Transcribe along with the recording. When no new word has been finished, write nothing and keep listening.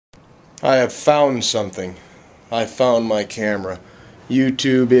I have found something. I found my camera.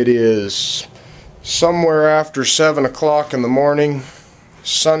 YouTube, it is somewhere after 7 o'clock in the morning,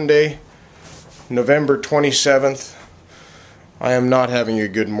 Sunday, November 27th. I am not having a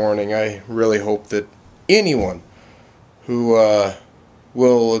good morning. I really hope that anyone who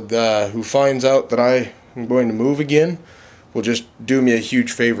who finds out that I am going to move again will just do me a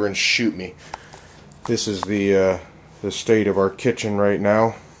huge favor and shoot me. This is the state of our kitchen right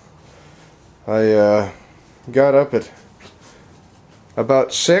now. I got up at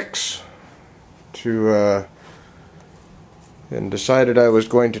about 6 and decided I was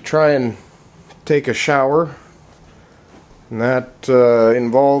going to try and take a shower, and that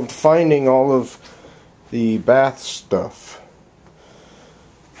involved finding all of the bath stuff.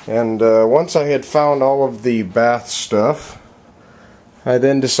 And once I had found all of the bath stuff, I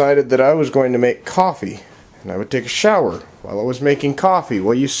then decided that I was going to make coffee, and I would take a shower while I was making coffee.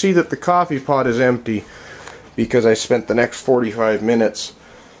 Well, you see that the coffee pot is empty because I spent the next 45 minutes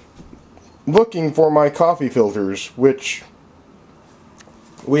looking for my coffee filters, which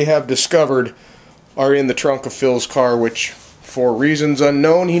we have discovered are in the trunk of Phil's car, which, for reasons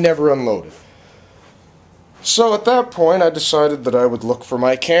unknown, he never unloaded. So at that point, I decided that I would look for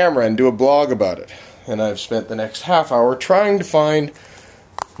my camera and do a blog about it. And I've spent the next half hour trying to find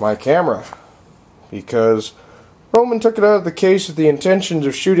my camera, because Roman took it out of the case with the intentions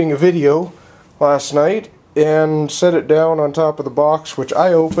of shooting a video last night and set it down on top of the box, which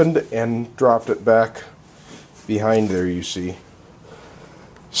I opened and dropped it back behind there, you see.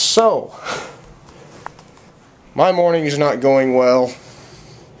 So, my morning is not going well.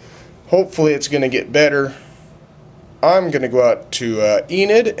 Hopefully it's going to get better. I'm going to go out to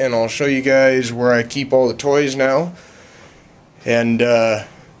Enid, and I'll show you guys where I keep all the toys now. And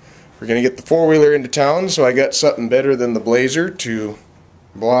we're going to get the four-wheeler into town, so I got something better than the Blazer to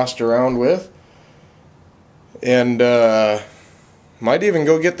blast around with. And might even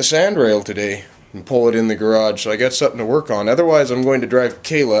go get the sandrail today and pull it in the garage, so I got something to work on. Otherwise, I'm going to drive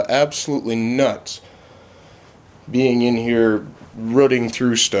Kayla absolutely nuts being in here rooting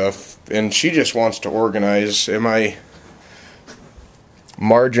through stuff, and she just wants to organize. Am I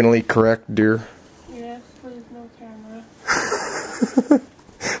marginally correct, dear? Yes, please, no camera.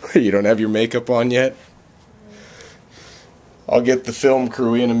 You don't have your makeup on yet? I'll get the film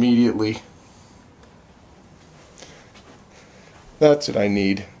crew in immediately. That's what I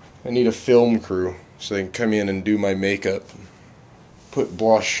need. I need a film crew so they can come in and do my makeup, put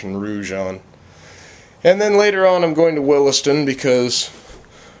blush and rouge on. And then later on I'm going to Williston, because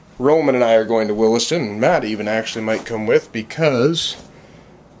Roman and I are going to Williston, and Matt even actually might come with, because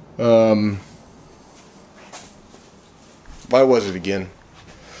why was it again?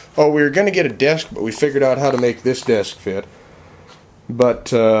 Oh, we were going to get a desk, but we figured out how to make this desk fit.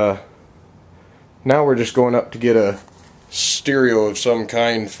 But now we're just going up to get a stereo of some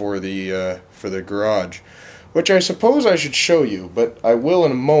kind for the garage, which I suppose I should show you, but I will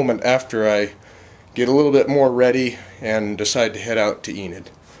in a moment after I get a little bit more ready and decide to head out to Enid.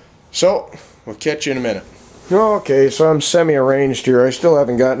 So, we'll catch you in a minute. Okay, so I'm semi-arranged here. I still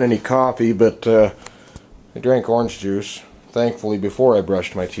haven't gotten any coffee, but I drank orange juice, thankfully, before I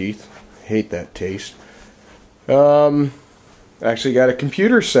brushed my teeth. I hate that taste. Actually got a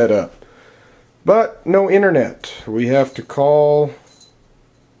computer set up, but no internet. We have to call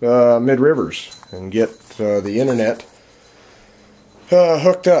Mid-Rivers and get the internet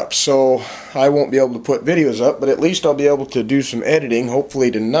hooked up, so I won't be able to put videos up, but at least I'll be able to do some editing, hopefully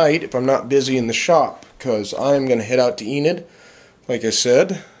tonight, if I'm not busy in the shop, because I'm going to head out to Enid, like I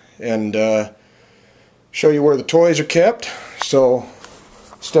said, and show you where the toys are kept. So,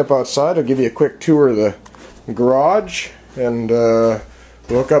 step outside, I'll give you a quick tour of the garage, and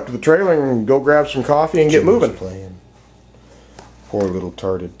look up to the trailer and go grab some coffee and get moving. Playing. Poor little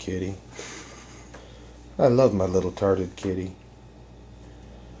tarted kitty. I love my little tarted kitty.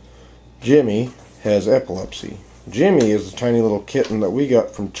 Jimmy has epilepsy. Jimmy is the tiny little kitten that we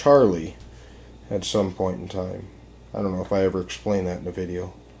got from Charlie at some point in time. I don't know if I ever explained that in a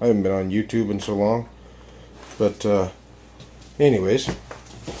video. I haven't been on YouTube in so long. But anyways,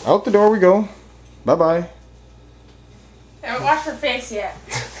 out the door we go. Bye-bye. I haven't washed her face yet.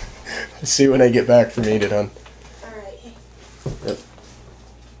 See you when I get back from Enid, hon. Alright. Yep.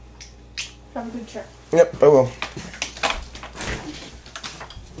 Have a good trip. Yep, I will.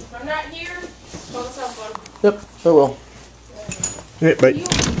 If I'm not here, call the cell phone. Yep, I will. Yeah, bye. Can you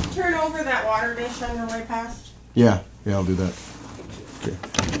turn over that water dish on your way past? Yeah, I'll do that. Okay.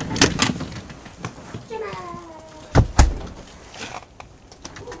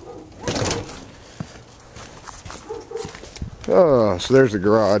 Oh, so there's the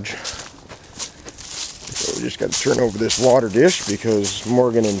garage. just got to turn over this water dish because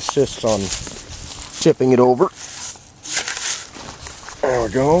Morgan insists on tipping it over. There we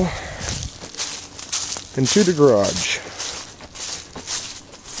go. Into the garage.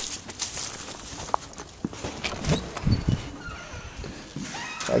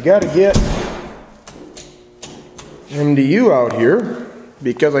 I got to get MDU out here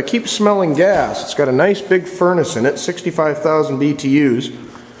because I keep smelling gas. It's got a nice big furnace in it, 65,000 BTUs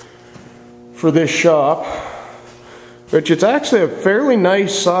for this shop, which it's actually a fairly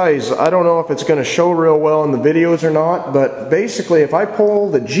nice size. I don't know if it's going to show real well in the videos or not, but basically if I pull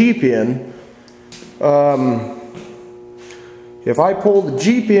the Jeep in,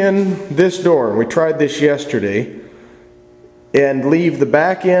 this door, and we tried this yesterday, and leave the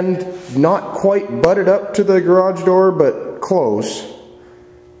back end not quite butted up to the garage door, but close,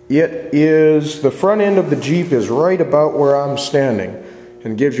 the front end of the Jeep is right about where I'm standing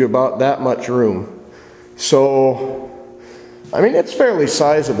and gives you about that much room. So, I mean, it's fairly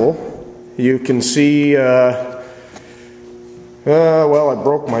sizable. You can see, well, I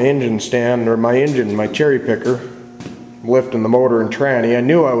broke my engine stand, or my cherry picker, lifting the motor and tranny. I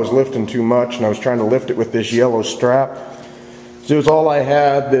knew I was lifting too much, and I was trying to lift it with this yellow strap. So it was all I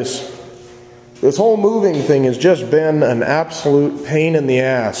had. This whole moving thing has just been an absolute pain in the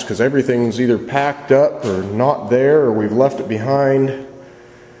ass because everything's either packed up or not there, or we've left it behind.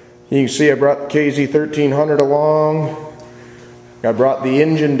 You can see I brought the KZ1300 along. I brought the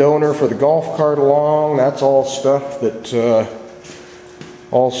engine donor for the golf cart along. That's all stuff that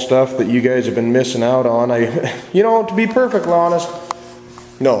you guys have been missing out on. You know, to be perfectly honest,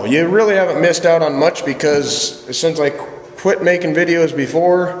 no, you really haven't missed out on much because since I quit making videos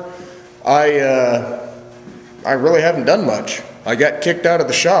before, I really haven't done much. I got kicked out of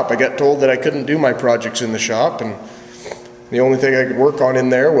the shop. I got told that I couldn't do my projects in the shop, and the only thing I could work on in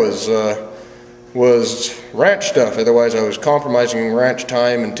there was ranch stuff. Otherwise, I was compromising ranch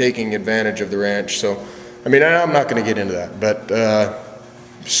time and taking advantage of the ranch. So, I mean, I'm not going to get into that. But,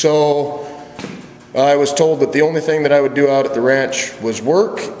 so I was told that the only thing that I would do out at the ranch was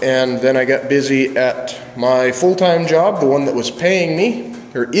work, and then I got busy at my full-time job, the one that was paying me,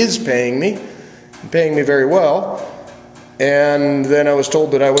 or is paying me very well. And then I was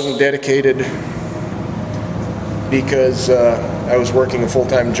told that I wasn't dedicated because I was working a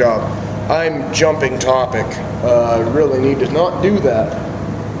full-time job. I'm jumping topic. I really need to not do that.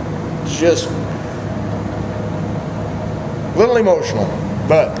 It's just a little emotional.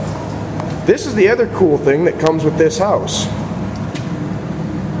 But this is the other cool thing that comes with this house.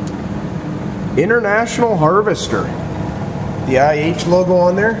 International Harvester. The IH logo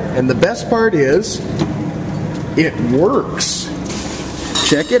on there. And the best part is, it works.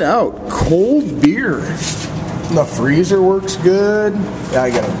 Check it out. Cold beer. The freezer works good. Yeah, I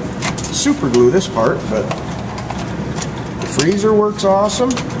gotta super glue this part, but the freezer works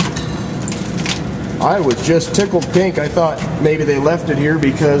awesome. I was just tickled pink. I thought maybe they left it here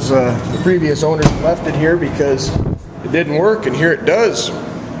because the previous owners left it here because it didn't work, and here it does.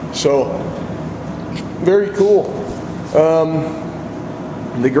 So, very cool.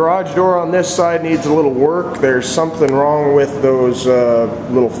 The garage door on this side needs a little work. There's something wrong with those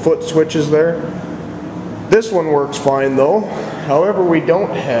little foot switches there. This one works fine though. However, we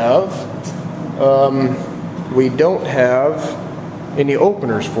don't have any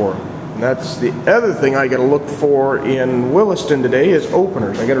openers for them. And that's the other thing I got to look for in Williston today is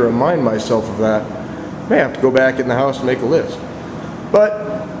openers. I got to remind myself of that. May have to go back in the house and make a list. But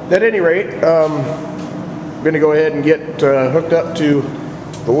at any rate, I'm going to go ahead and get hooked up to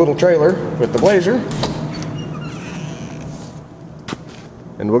the little trailer with the Blazer,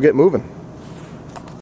 and we'll get moving.